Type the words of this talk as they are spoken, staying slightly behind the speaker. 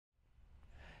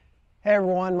Hey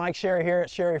everyone, Mike Sherry here at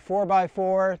Sherry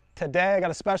 4x4. Today I got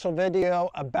a special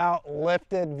video about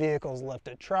lifted vehicles,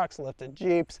 lifted trucks, lifted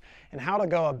Jeeps, and how to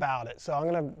go about it. So I'm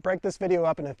going to break this video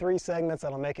up into 3 segments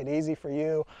that'll make it easy for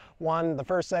you. The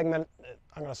first segment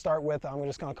I'm going to start with, I'm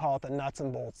just going to call it the nuts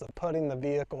and bolts of putting the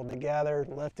vehicle together,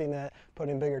 lifting it,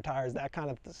 putting bigger tires, that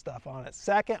kind of stuff on it.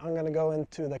 Second, I'm going to go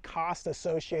into the cost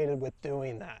associated with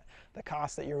doing that, the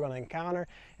cost that you're going to encounter.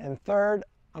 And third,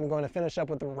 I'm going to finish up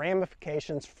with the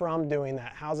ramifications from doing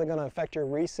that. How's it going to affect your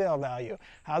resale value?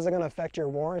 How's it going to affect your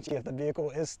warranty if the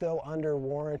vehicle is still under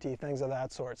warranty, things of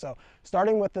that sort. So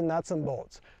starting with the nuts and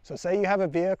bolts. So say you have a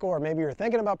vehicle, or maybe you're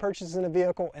thinking about purchasing a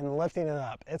vehicle and lifting it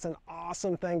up. It's an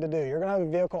awesome thing to do. You're going to have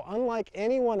a vehicle unlike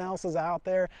anyone else's out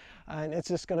there, and it's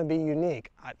just going to be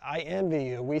unique. I envy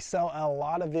you. We sell a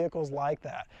lot of vehicles like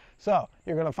that. So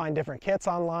you're going to find different kits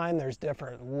online. There's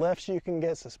different lifts you can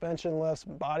get, suspension lifts,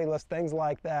 body lifts, things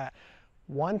like that.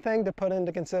 One thing to put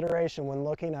into consideration when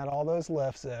looking at all those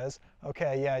lifts is,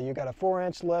 okay, yeah, you got a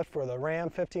 4-inch lift for the Ram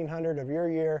 1500 of your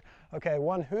year. Okay,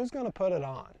 who's going to put it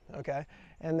on? Okay,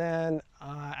 and then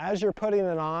as you're putting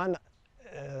it on,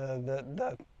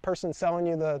 the person selling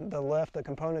you the lift, the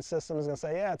component system, is going to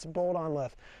say, yeah, it's a bolt-on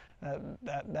lift.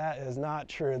 That is not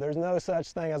true. There's no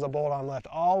such thing as a bolt-on lift.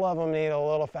 All of them need a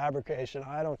little fabrication.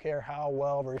 I don't care how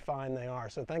well refined they are.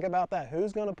 So think about that.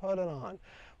 Who's going to put it on?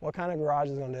 What kind of garage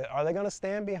is going to do it? Are they going to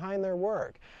stand behind their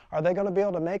work? Are they going to be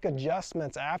able to make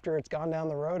adjustments after it's gone down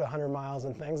the road 100 miles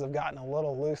and things have gotten a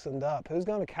little loosened up? Who's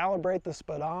going to calibrate the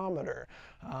speedometer?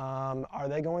 Are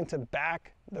they going to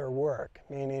back their work?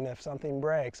 Meaning if something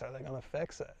breaks, are they going to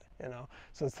fix it? You know,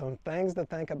 so some things to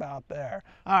think about there.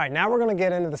 All right, now we're going to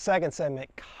get into the second segment,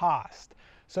 cost.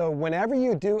 So whenever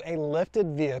you do a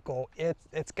lifted vehicle,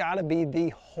 it's got to be the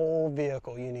whole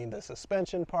vehicle. You need the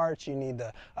suspension parts, you need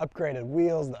the upgraded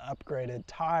wheels, the upgraded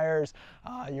tires,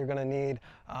 you're going to need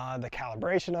the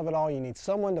calibration of it all. You need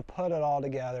someone to put it all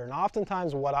together. And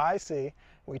oftentimes what I see,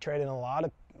 we trade in a lot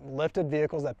of lifted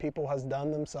vehicles that people has done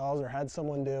themselves or had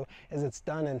someone do, is it's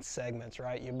done in segments,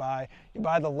 right? You buy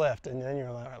the lift and then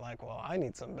you're like, well, I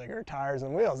need some bigger tires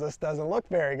and wheels. This doesn't look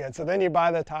very good. So then you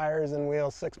buy the tires and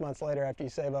wheels 6 months later after you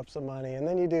save up some money, and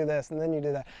then you do this and then you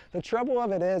do that. The trouble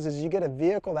of it is you get a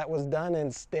vehicle that was done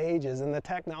in stages, and the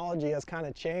technology has kind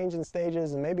of changed in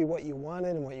stages, and maybe what you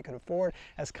wanted and what you could afford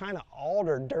has kind of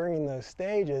altered during those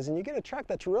stages, and you get a truck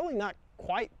that's really not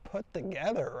quite put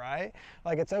together, right?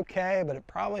 Like, it's okay, but it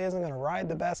probably isn't going to ride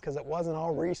the best because it wasn't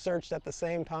all researched at the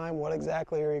same time. What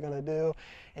exactly are you going to do?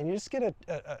 And you just get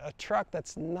a truck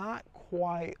that's not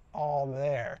quite all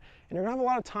there. And you're going to have a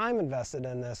lot of time invested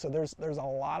in this, so there's a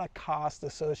lot of cost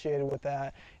associated with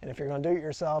that. And if you're going to do it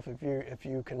yourself, if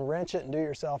you can wrench it and do it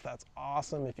yourself, that's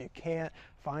awesome. If you can't,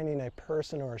 finding a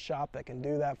person or a shop that can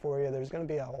do that for you, there's going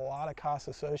to be a lot of costs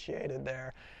associated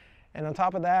there. And on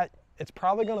top of that, it's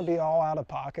probably going to be all out of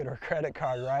pocket or credit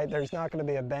card, right? There's not going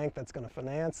to be a bank that's going to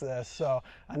finance this. So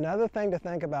another thing to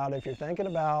think about if you're thinking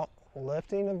about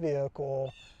lifting a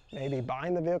vehicle, maybe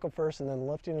buying the vehicle first and then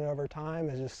lifting it over time,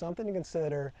 is just something to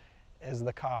consider, is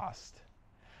the cost.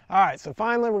 All right, so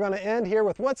finally we're going to end here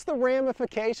with what's the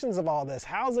ramifications of all this?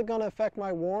 How's it going to affect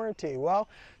my warranty? Well,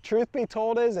 truth be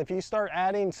told is if you start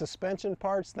adding suspension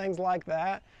parts, things like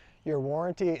that, your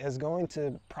warranty is going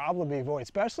to probably be void,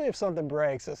 especially if something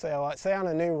breaks. So say on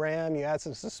a new Ram, you add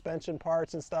some suspension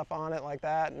parts and stuff on it like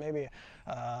that, and maybe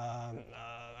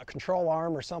a control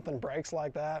arm or something breaks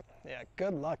like that. Yeah,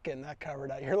 good luck getting that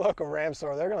covered at your local Ram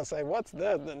store. They're going to say, what's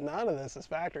this? None of this is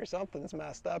factory. Something's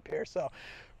messed up here. So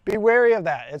be wary of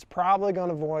that. It's probably going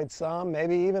to void some,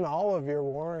 maybe even all of your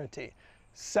warranty.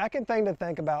 Second thing to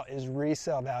think about is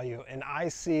resale value, and I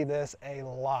see this a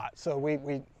lot. So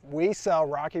we sell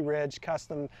Rocky Ridge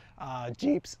custom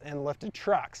Jeeps and lifted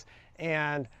trucks,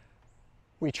 and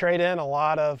we trade in a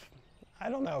lot of, I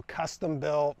don't know, custom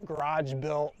built, garage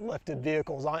built lifted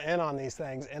vehicles on these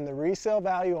things, and the resale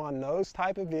value on those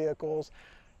type of vehicles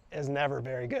is never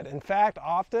very good. In fact,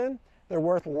 often they're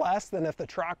worth less than if the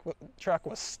truck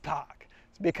was stock.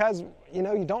 Because you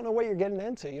don't know what you're getting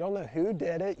into. You don't know who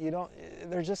did it.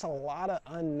 There's just a lot of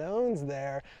unknowns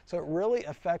there. So it really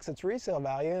affects its resale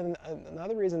value. And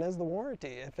another reason is the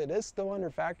warranty. If it is still under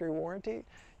factory warranty,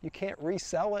 you can't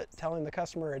resell it telling the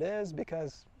customer it is,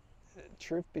 because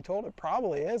truth be told, it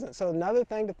probably isn't. So another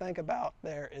thing to think about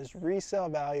there is resale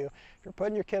value. If you're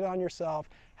putting your kit on yourself,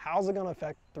 how's it going to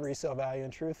affect the resale value?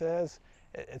 And truth is,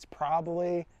 it's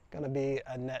probably going to be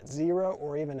a net zero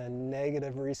or even a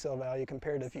negative resale value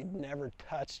compared to if you'd never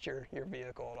touched your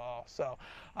vehicle at all. So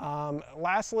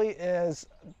lastly is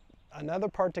another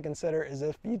part to consider is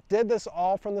if you did this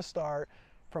all from the start,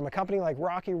 from a company like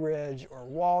Rocky Ridge or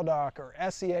Waldock or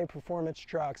SCA Performance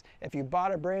Trucks, if you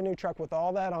bought a brand new truck with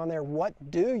all that on there, what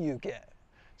do you get?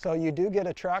 So you do get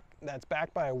a truck that's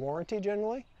backed by a warranty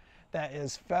generally, that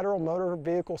is Federal Motor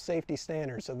Vehicle Safety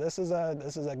Standards. So this is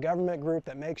a government group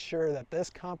that makes sure that this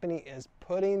company is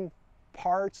putting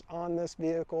parts on this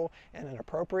vehicle in an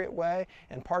appropriate way,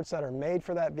 and parts that are made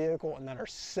for that vehicle and that are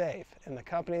safe. And the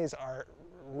companies are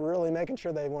really making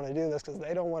sure they want to do this because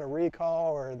they don't want a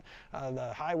recall or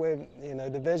the highway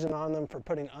division on them for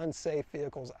putting unsafe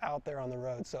vehicles out there on the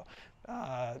road. So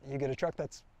you get a truck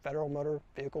that's Federal Motor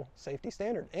Vehicle Safety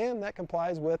Standard, and that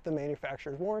complies with the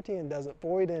manufacturer's warranty and doesn't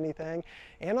void anything.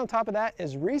 And on top of that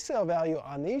is resale value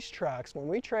on these trucks. When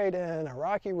we trade in a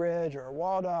Rocky Ridge or a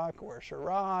Waldock or a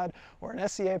Sherrod or an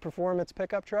SCA Performance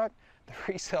pickup truck, the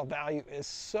resale value is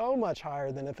so much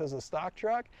higher than if it was a stock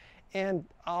truck, and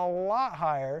a lot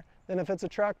higher than if it's a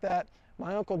truck that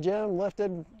my Uncle Jim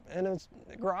lifted in his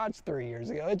garage 3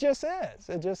 years ago. It just is.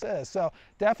 It just is. So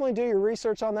definitely do your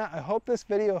research on that. I hope this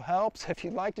video helps. If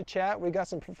you'd like to chat, we got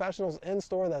some professionals in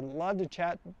store that'd love to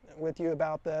chat with you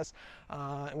about this.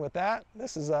 And with that,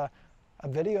 this is a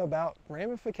video about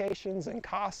ramifications and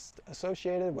costs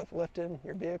associated with lifting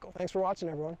your vehicle. Thanks for watching,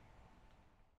 everyone.